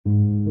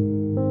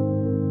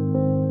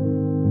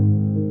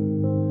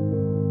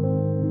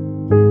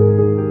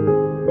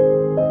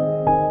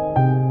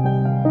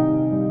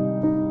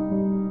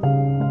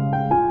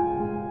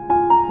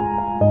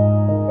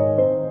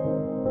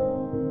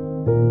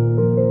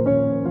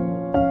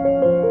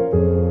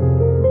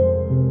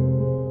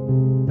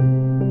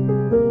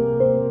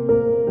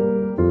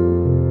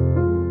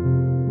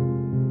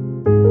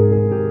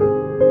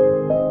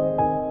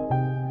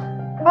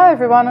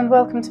everyone and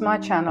welcome to my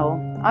channel.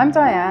 I'm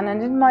Diane,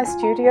 and in my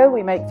studio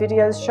we make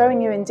videos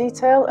showing you in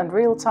detail and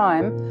real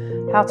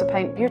time how to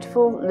paint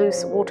beautiful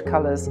loose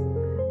watercolours.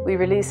 We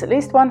release at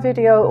least one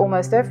video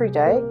almost every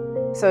day,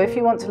 so if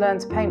you want to learn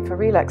to paint for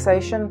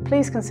relaxation,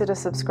 please consider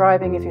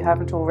subscribing if you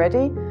haven't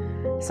already,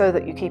 so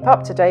that you keep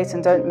up to date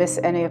and don't miss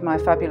any of my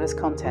fabulous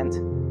content.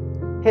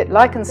 Hit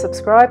like and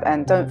subscribe,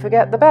 and don't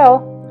forget the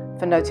bell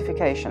for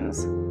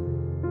notifications.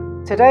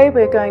 Today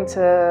we're going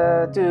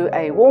to do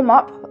a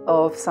warm-up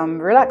of some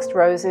relaxed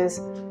roses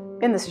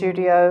in the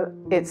studio.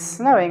 It's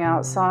snowing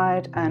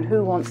outside, and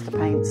who wants to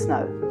paint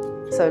snow?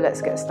 So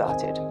let's get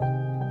started.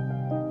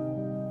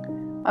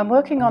 I'm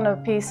working on a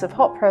piece of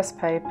hot press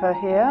paper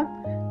here,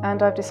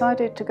 and I've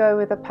decided to go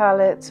with a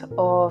palette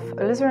of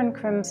alizarin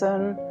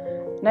crimson,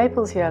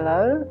 Naples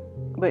yellow,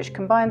 which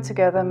combined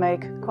together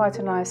make quite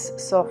a nice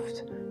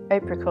soft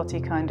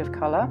apricot-y kind of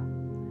colour.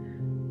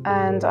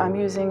 And I'm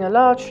using a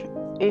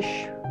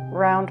large-ish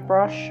round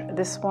brush.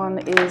 This one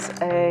is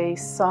a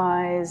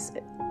size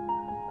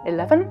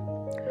 11,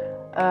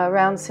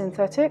 round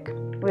synthetic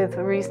with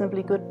a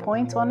reasonably good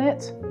point on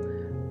it.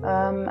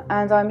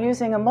 And I'm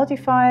using a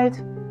modified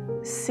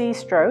C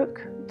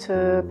stroke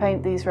to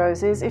paint these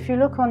roses. If you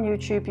look on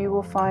YouTube, you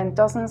will find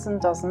dozens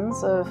and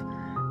dozens of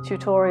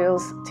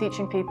tutorials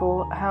teaching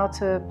people how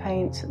to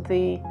paint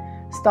the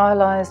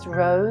stylized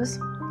rose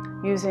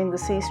using the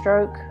C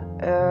stroke,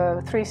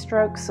 3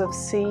 strokes of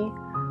C,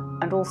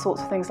 and all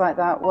sorts of things like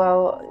that.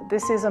 Well,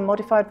 this is a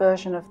modified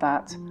version of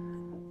that,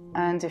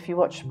 and if you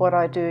watch what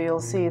I do, you'll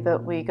see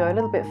that we go a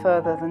little bit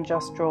further than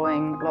just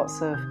drawing lots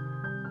of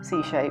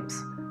C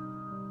shapes,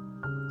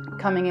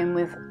 coming in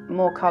with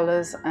more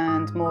colours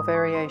and more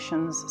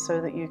variations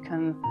so that you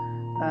can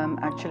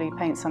actually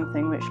paint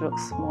something which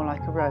looks more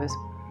like a rose.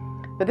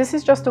 But this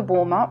is just a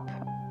warm-up.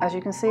 As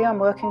you can see, I'm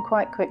working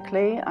quite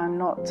quickly. I'm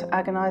not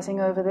agonising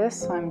over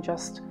this. I'm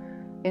just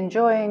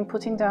enjoying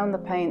putting down the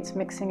paint,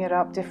 mixing it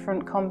up,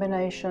 different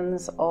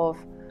combinations of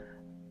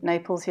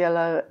Naples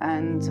yellow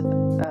and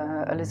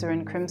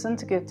alizarin crimson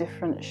to give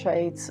different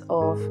shades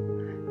of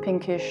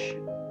pinkish,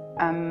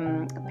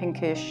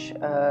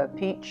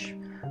 peach,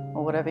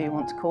 or whatever you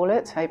want to call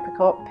it.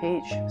 Apricot,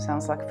 peach,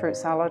 sounds like a fruit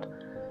salad.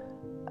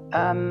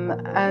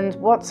 And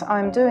what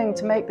I'm doing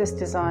to make this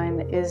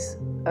design is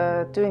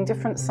doing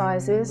different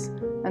sizes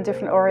and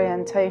different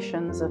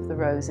orientations of the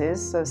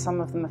roses. So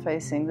some of them are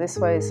facing this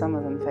way, some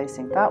of them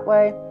facing that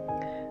way.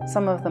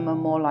 Some of them are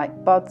more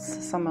like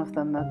buds, some of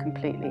them are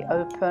completely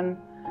open,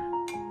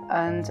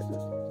 and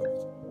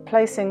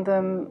placing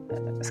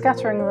them,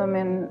 scattering them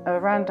in a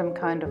random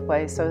kind of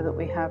way so that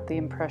we have the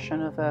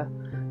impression of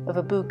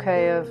a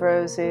bouquet of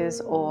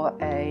roses or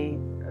a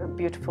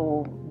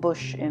beautiful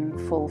bush in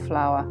full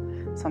flower,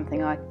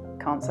 something I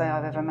can't say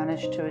I've ever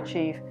managed to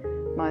achieve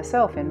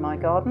myself in my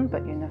garden,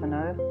 but you never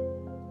know.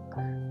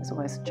 There's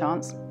always a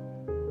chance.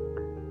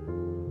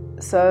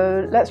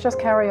 So let's just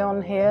carry on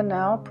here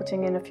now,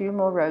 putting in a few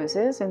more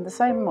roses in the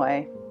same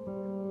way.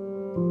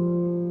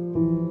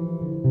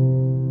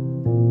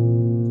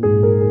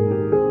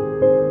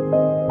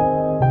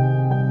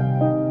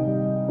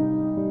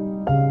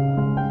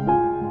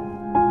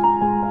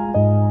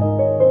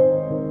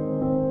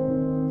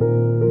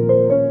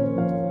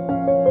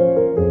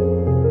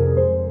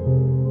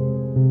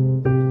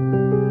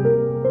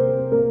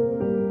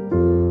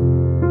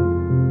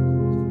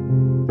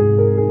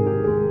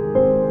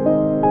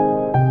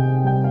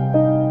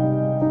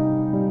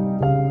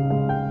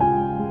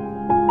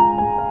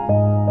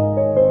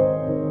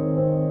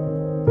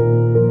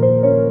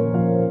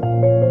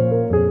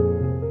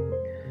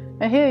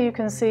 Here you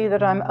can see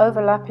that I'm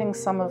overlapping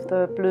some of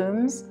the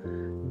blooms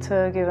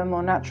to give a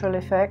more natural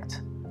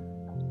effect.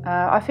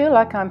 I feel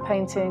like I'm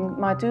painting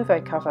my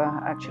duvet cover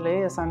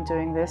actually as I'm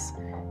doing this.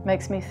 It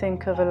makes me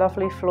think of a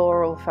lovely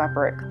floral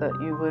fabric that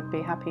you would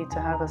be happy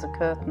to have as a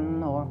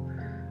curtain, or,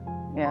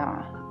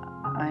 yeah,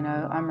 I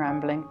know, I'm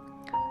rambling.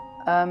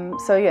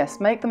 So yes,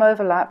 make them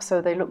overlap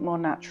so they look more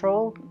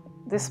natural.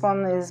 This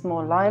one is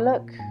more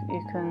lilac.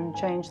 You can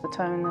change the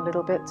tone a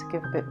little bit to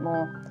give a bit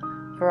more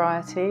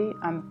variety.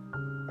 I'm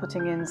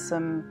putting in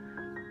some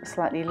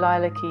slightly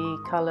lilac-y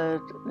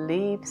coloured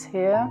leaves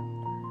here,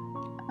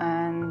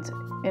 and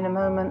in a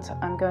moment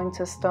I'm going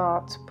to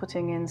start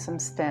putting in some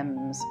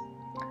stems,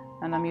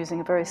 and I'm using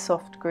a very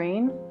soft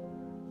green,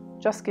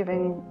 just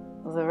giving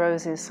the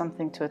roses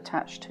something to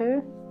attach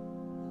to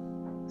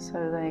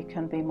so they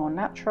can be more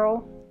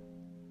natural.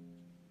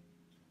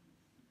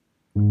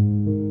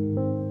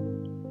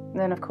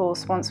 Then of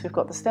course, once we've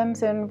got the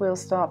stems in, we'll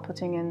start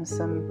putting in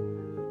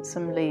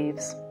some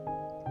leaves,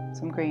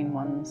 some green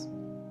ones.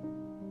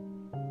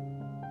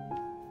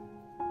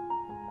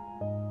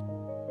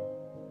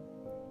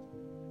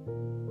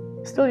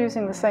 Still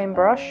using the same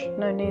brush,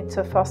 no need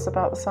to fuss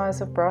about the size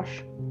of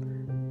brush.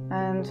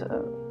 And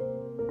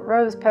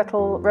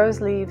rose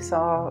leaves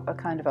are a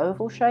kind of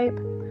oval shape.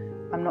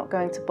 I'm not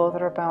going to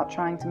bother about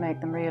trying to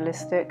make them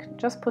realistic,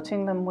 just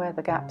putting them where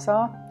the gaps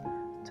are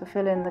to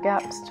fill in the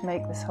gaps to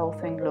make this whole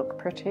thing look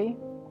pretty.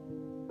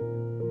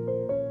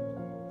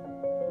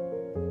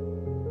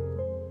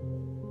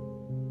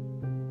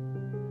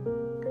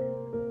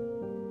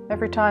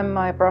 Every time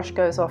my brush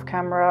goes off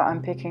camera,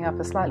 I'm picking up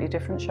a slightly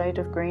different shade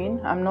of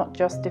green. I'm not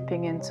just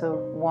dipping into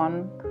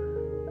one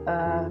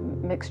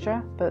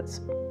mixture, but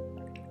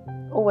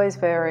always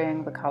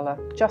varying the colour,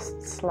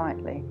 just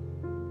slightly.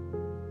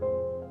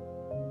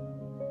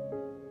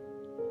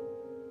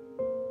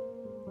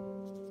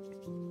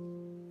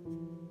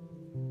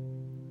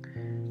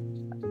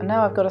 And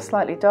now I've got a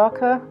slightly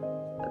darker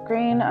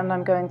green, and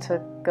I'm going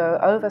to go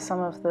over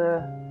some of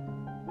the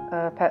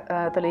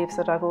leaves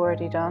that I've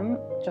already done,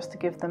 just to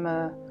give them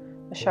a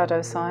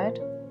shadow side.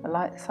 A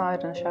light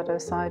side and a shadow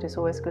side is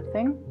always a good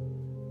thing.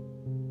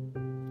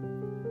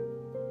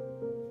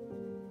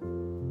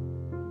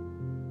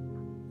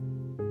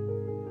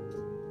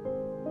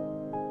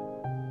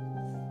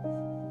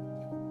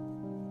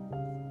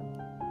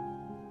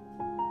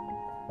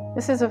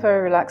 This is a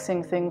very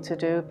relaxing thing to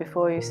do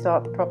before you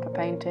start the proper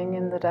painting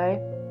in the day.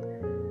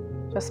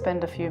 Just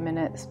spend a few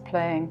minutes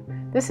playing.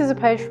 This is a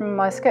page from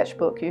my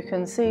sketchbook. You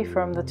can see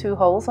from the two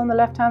holes on the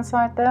left hand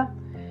side there.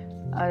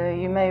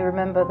 You may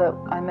remember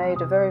that I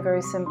made a very,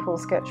 very simple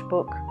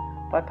sketchbook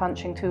by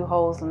punching two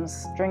holes and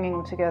stringing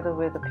them together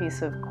with a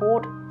piece of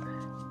cord.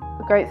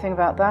 The great thing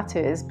about that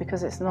is,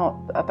 because it's not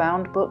a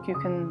bound book, you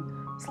can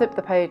slip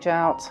the page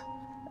out,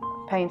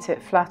 paint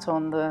it flat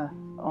on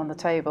the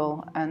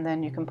table, and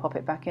then you can pop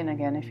it back in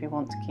again if you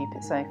want to keep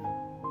it safe.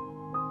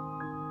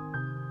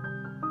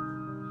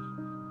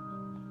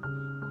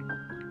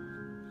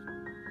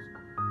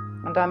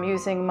 And I'm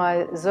using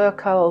my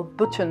Zircul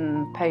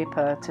button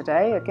paper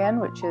today again,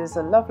 which is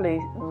a lovely,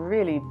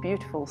 really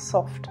beautiful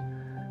soft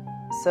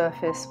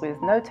surface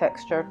with no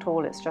texture at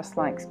all. It's just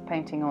like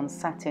painting on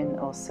satin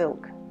or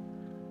silk.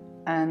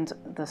 And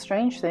the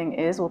strange thing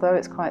is, although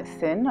it's quite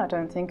thin, I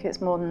don't think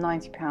it's more than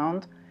 90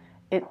 pounds,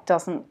 it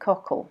doesn't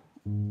cockle.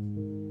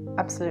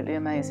 Absolutely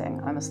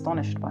amazing. I'm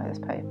astonished by this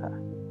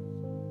paper.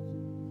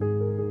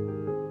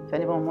 If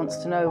anyone wants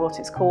to know what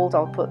it's called,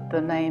 I'll put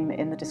the name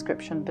in the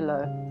description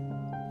below.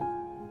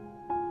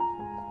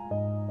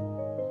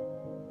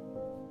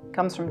 It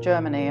comes from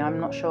Germany.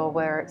 I'm not sure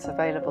where it's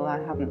available. I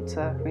haven't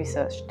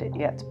researched it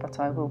yet, but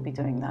I will be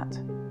doing that.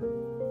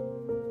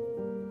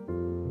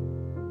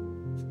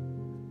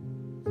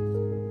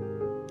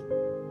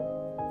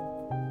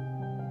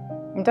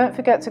 And don't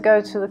forget to go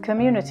to the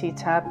community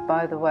tab,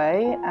 by the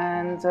way,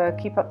 and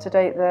keep up to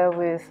date there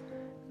with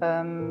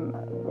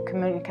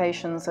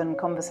communications and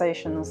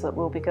conversations that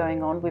will be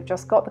going on. We've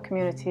just got the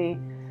community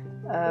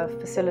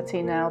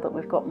facility now that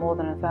we've got more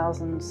than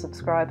 1,000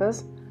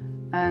 subscribers,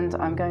 and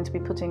I'm going to be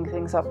putting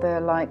things up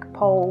there like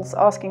polls,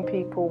 asking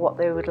people what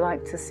they would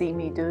like to see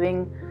me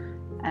doing,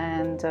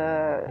 and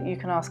you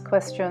can ask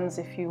questions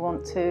if you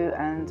want to,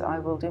 and I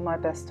will do my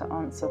best to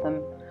answer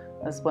them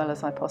as well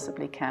as I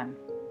possibly can.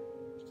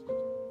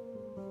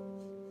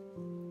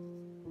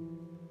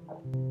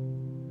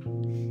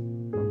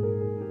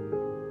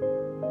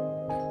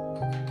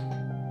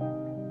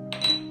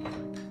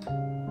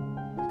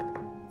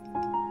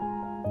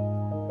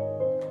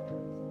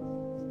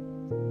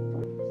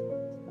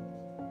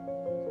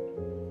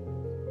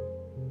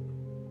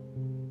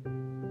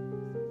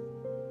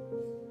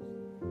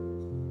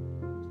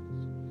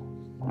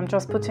 I'm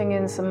just putting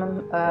in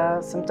some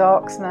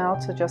darks now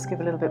to just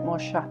give a little bit more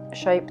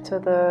shape to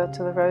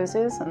the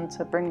roses and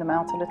to bring them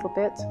out a little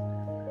bit.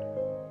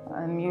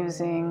 I'm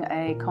using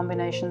a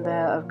combination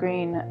there of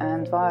green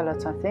and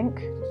violet, I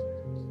think.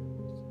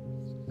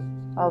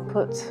 I'll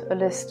put a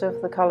list of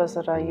the colours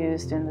that I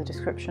used in the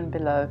description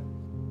below.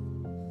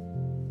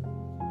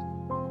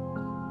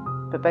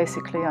 But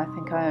basically I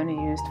think I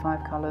only used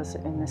 5 colours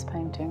in this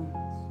painting.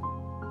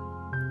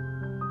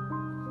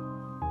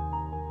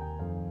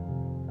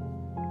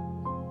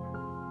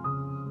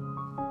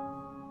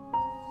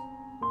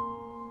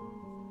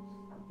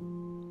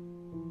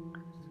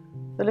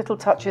 The little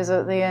touches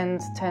at the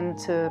end tend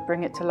to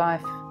bring it to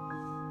life,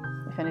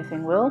 if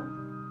anything will.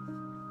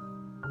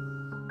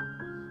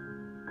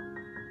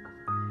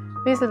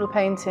 These little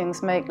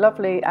paintings make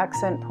lovely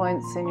accent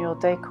points in your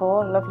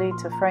decor, lovely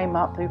to frame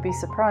up. You'd be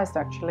surprised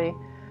actually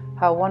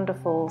how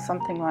wonderful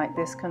something like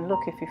this can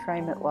look if you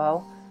frame it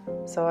well.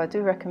 So I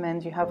do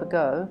recommend you have a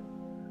go.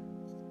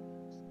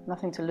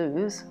 Nothing to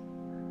lose.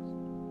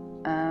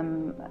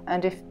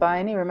 And if by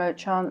any remote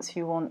chance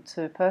you want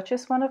to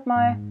purchase one of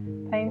my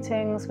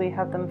paintings, we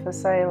have them for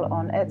sale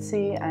on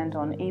Etsy and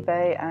on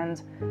eBay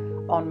and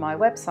on my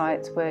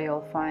website, where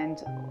you'll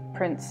find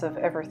prints of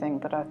everything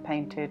that I've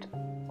painted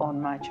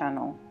on my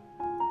channel.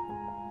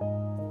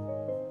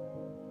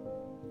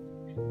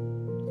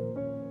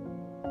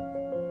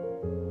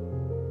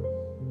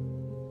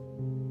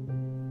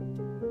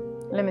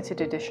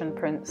 Limited edition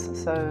prints,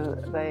 so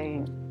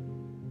they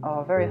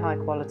are very high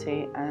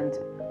quality and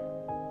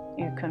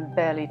you can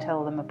barely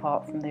tell them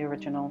apart from the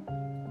original.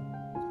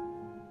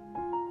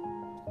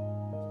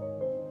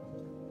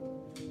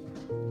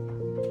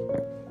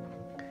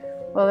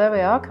 Well, there we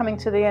are, coming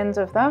to the end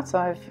of that.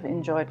 I've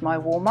enjoyed my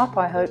warm-up.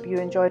 I hope you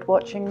enjoyed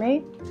watching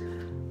me.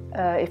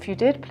 If you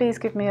did, please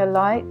give me a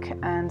like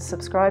and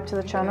subscribe to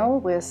the channel.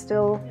 We're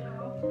still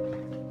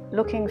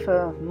looking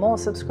for more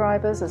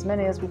subscribers, as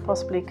many as we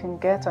possibly can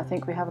get. I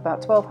think we have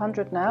about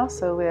 1,200 now,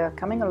 so we're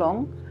coming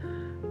along.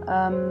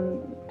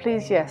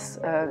 Please, yes,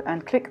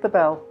 and click the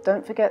bell.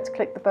 Don't forget to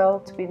click the bell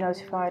to be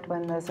notified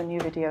when there's a new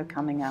video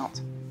coming out.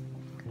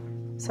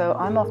 So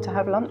I'm off to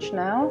have lunch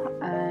now,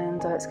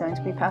 and it's going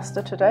to be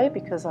pasta today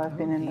because I've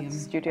been in the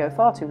studio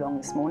far too long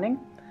this morning.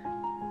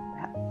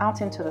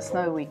 Out into the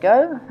snow we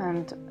go,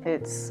 and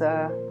it's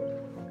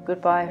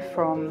goodbye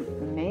from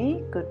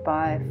me,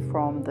 goodbye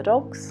from the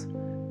dogs,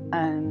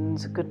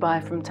 and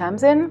goodbye from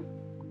Tamsin.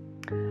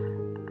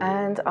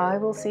 And I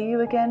will see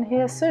you again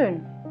here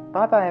soon.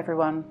 Bye bye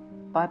everyone.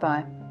 Bye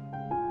bye.